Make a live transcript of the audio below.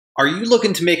Are you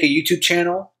looking to make a YouTube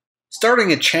channel?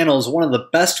 Starting a channel is one of the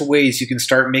best ways you can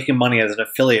start making money as an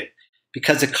affiliate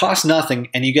because it costs nothing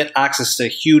and you get access to a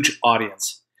huge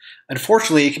audience.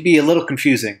 Unfortunately, it can be a little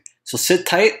confusing, so sit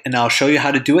tight and I'll show you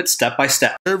how to do it step by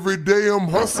step. Every day I'm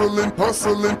hustling,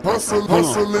 hustling, hustling,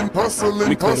 hustling,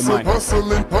 hustling, hustling,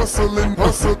 hustling,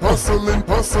 hustling, hustling,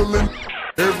 hustling.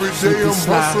 Every day I'm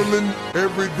hustling,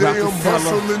 every day I'm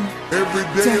hustling,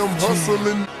 every day I'm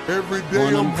hustling, every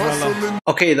day I'm hustling.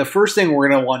 Okay, the first thing we're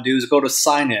going to want to do is go to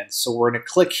sign in. So we're going to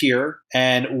click here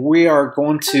and we are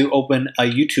going to open a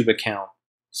YouTube account.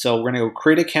 So we're going to go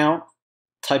create account,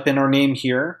 type in our name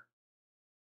here,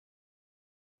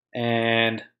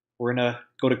 and we're going to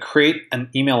go to create an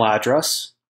email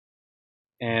address,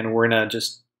 and we're going to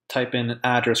just type in an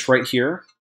address right here.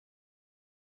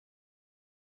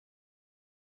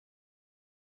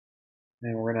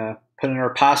 And we're going to put in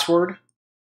our password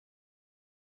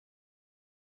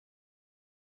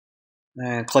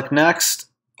and click next.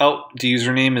 Oh, the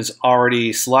username is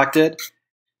already selected,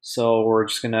 so we're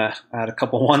just going to add a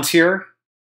couple ones here.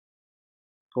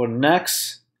 Go to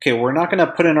next. Okay, we're not going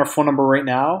to put in our phone number right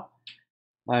now.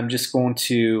 I'm just going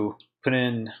to put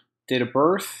in date of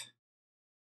birth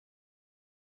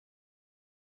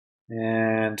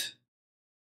and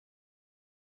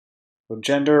go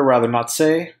gender, rather not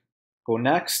say. Go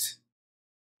next.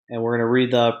 And we're going to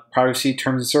read the privacy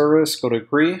terms of service. Go to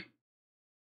agree.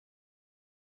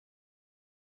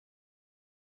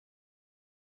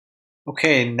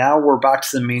 Okay, now we're back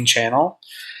to the main channel.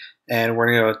 And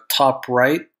we're going to go top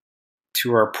right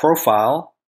to our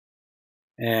profile.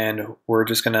 And we're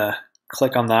just going to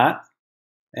click on that.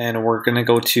 And we're going to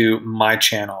go to my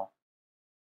channel.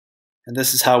 And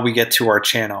this is how we get to our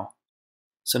channel.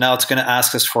 So now it's going to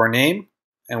ask us for a name.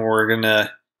 And we're going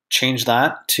to change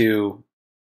that to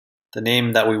the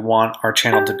name that we want our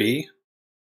channel to be.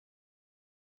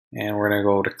 And we're going to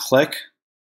go to click.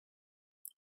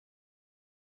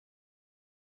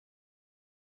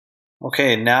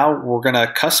 Okay, now we're going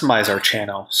to customize our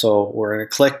channel. So we're going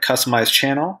to click customize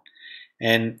channel.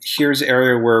 And here's the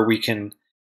area where we can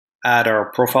add our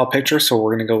profile picture. So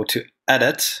we're going to go to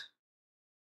edit.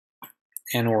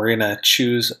 And we're going to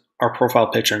choose our profile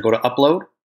picture and go to upload.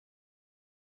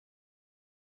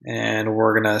 And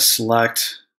we're going to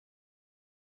select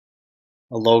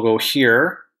a logo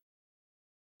here.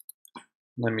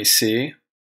 Let me see.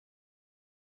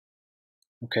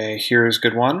 Okay, here's a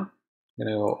good one. I'm going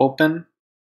to go open.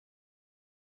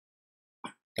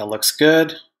 That looks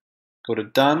good. Go to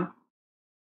done.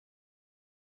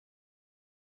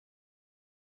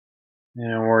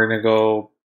 And we're going to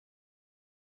go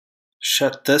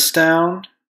shut this down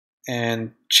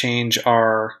and change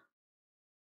our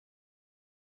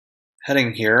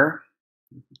heading here.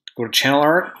 Go to channel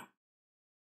art.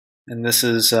 And this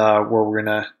is where we're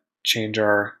going to change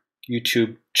our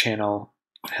YouTube channel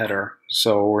header.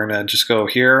 So we're going to just go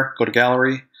here, go to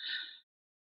gallery,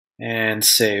 and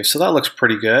save. So that looks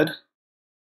pretty good.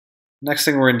 Next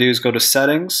thing we're going to do is go to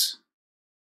settings.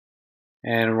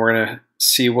 And we're going to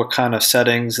see what kind of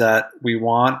settings that we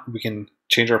want. We can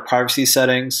change our privacy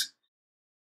settings.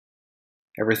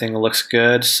 Everything looks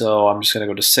good, so I'm just going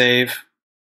to go to save.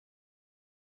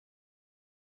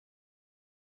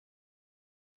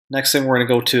 Next thing we're going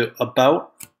to go to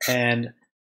About, and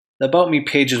the About Me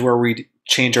page is where we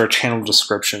change our channel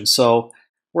description. So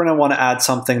we're going to want to add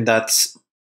something that's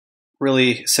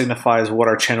really signifies what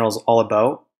our channel is all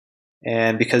about.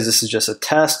 And because this is just a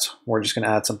test, we're just going to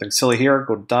add something silly here.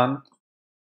 Go to done.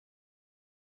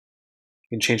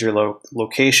 You can change your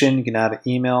location. You can add an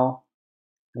email.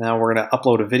 Now we're going to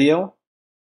upload a video.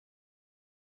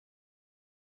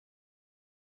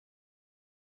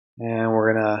 And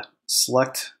we're going to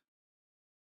select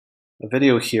a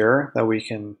video here that we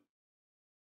can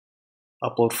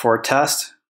upload for a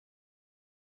test.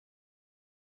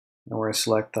 And we're going to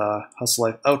select the Hustle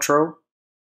Life outro.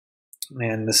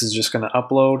 And this is just going to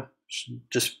upload. Should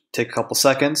just take a couple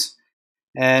seconds.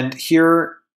 And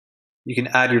here you can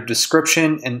add your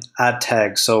description and add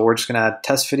tags. So we're just going to add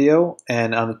test video.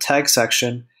 And on the tag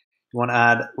section, you want to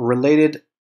add related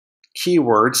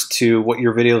keywords to what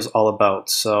your video is all about.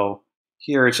 So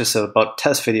here it's just about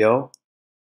test video.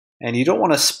 And you don't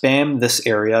want to spam this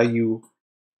area. You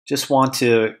just want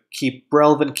to keep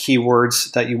relevant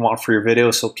keywords that you want for your video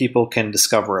so people can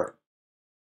discover it.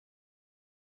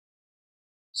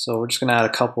 So we're just going to add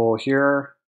a couple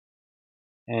here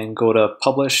and go to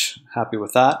publish. Happy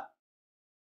with that.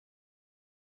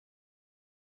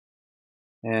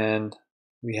 And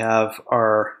we have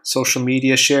our social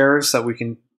media shares that we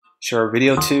can share our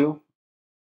video to.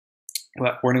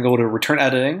 We're going to go to return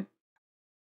editing.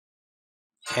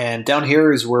 And down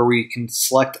here is where we can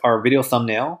select our video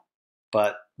thumbnail,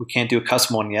 but we can't do a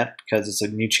custom one yet because it's a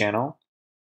new channel.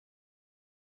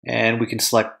 And we can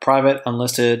select private,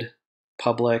 unlisted,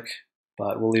 public,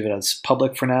 but we'll leave it as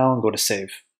public for now and go to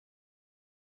save.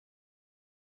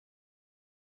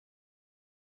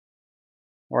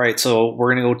 All right, so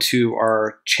we're gonna go to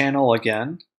our channel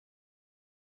again.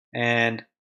 And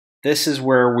this is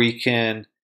where we can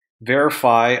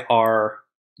verify our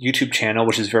YouTube channel,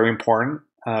 which is very important.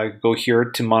 Go here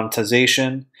to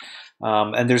monetization.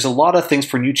 And there's a lot of things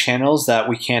for new channels that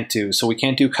we can't do. So we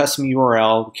can't do custom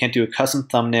URL, we can't do a custom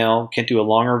thumbnail, we can't do a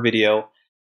longer video.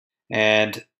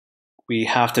 And we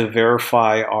have to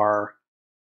verify our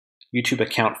YouTube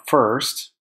account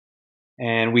first.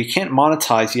 And we can't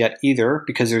monetize yet either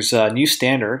because there's a new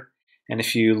standard. And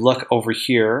if you look over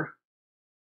here,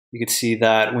 you can see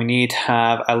that we need to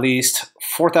have at least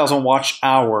 4,000 watch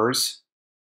hours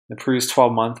in the previous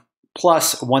 12 months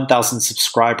plus 1,000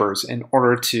 subscribers in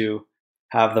order to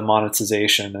have the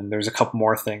monetization. And there's a couple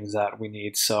more things that we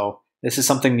need. So this is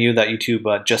something new that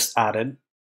YouTube just added.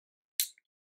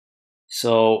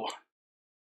 So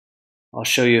I'll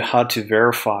show you how to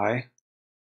verify.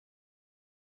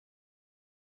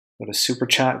 Go to Super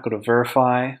Chat, go to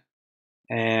verify,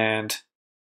 and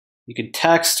you can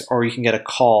text or you can get a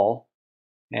call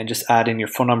and just add in your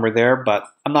phone number there, but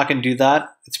I'm not going to do that.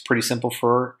 It's pretty simple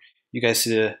for you guys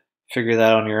to figure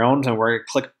that out on your own. And we're going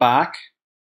to click back.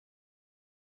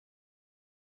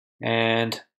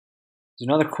 And there's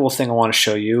another cool thing I want to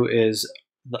show you is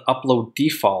the upload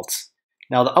defaults.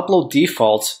 Now the upload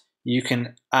defaults, you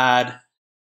can add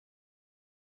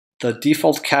the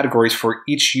default categories for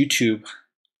each YouTube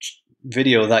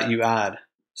video that you add.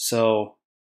 So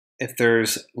if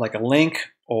there's like a link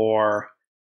or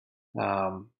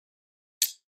some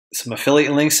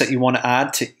affiliate links that you want to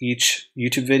add to each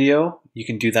YouTube video, you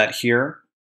can do that here.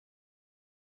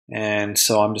 And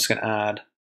so I'm just going to add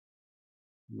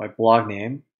my blog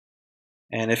name.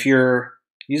 And if you're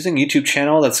using a YouTube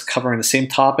channel that's covering the same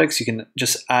topics, you can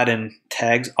just add in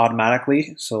tags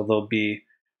automatically. So they'll be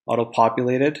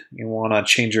auto-populated. You want to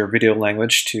change your video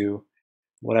language to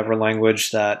whatever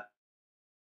language that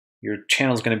your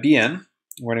channel is going to be in.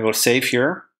 We're going to go to save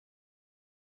here.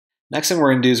 Next thing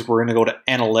we're going to do is we're going to go to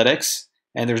analytics.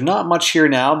 And there's not much here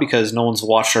now because no one's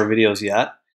watched our videos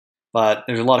yet, but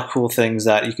there's a lot of cool things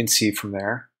that you can see from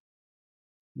there.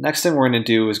 Next thing we're going to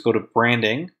do is go to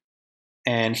branding.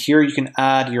 And here you can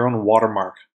add your own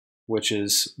watermark, which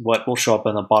is what will show up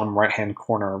in the bottom right-hand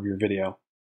corner of your video.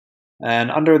 And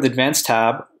under the advanced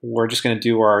tab, we're just going to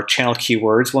do our channel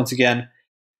keywords. Once again,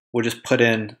 we'll just put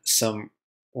in some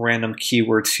random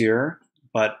keywords here,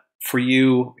 but for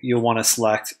you, you'll want to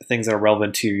select things that are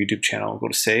relevant to your YouTube channel. Go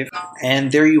to save.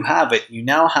 And there you have it. You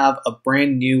now have a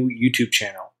brand new YouTube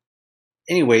channel.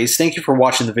 Anyways, thank you for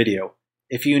watching the video.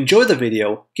 If you enjoyed the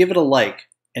video, give it a like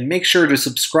and make sure to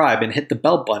subscribe and hit the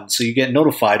bell button so you get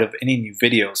notified of any new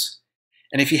videos.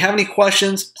 And if you have any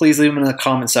questions, please leave them in the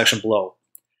comment section below.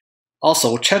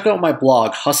 Also, check out my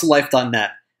blog,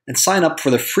 hustlelife.net, and sign up for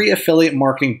the free affiliate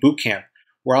marketing bootcamp,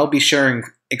 where I'll be sharing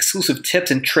exclusive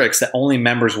tips and tricks that only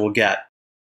members will get.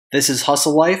 This is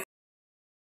Hustle Life.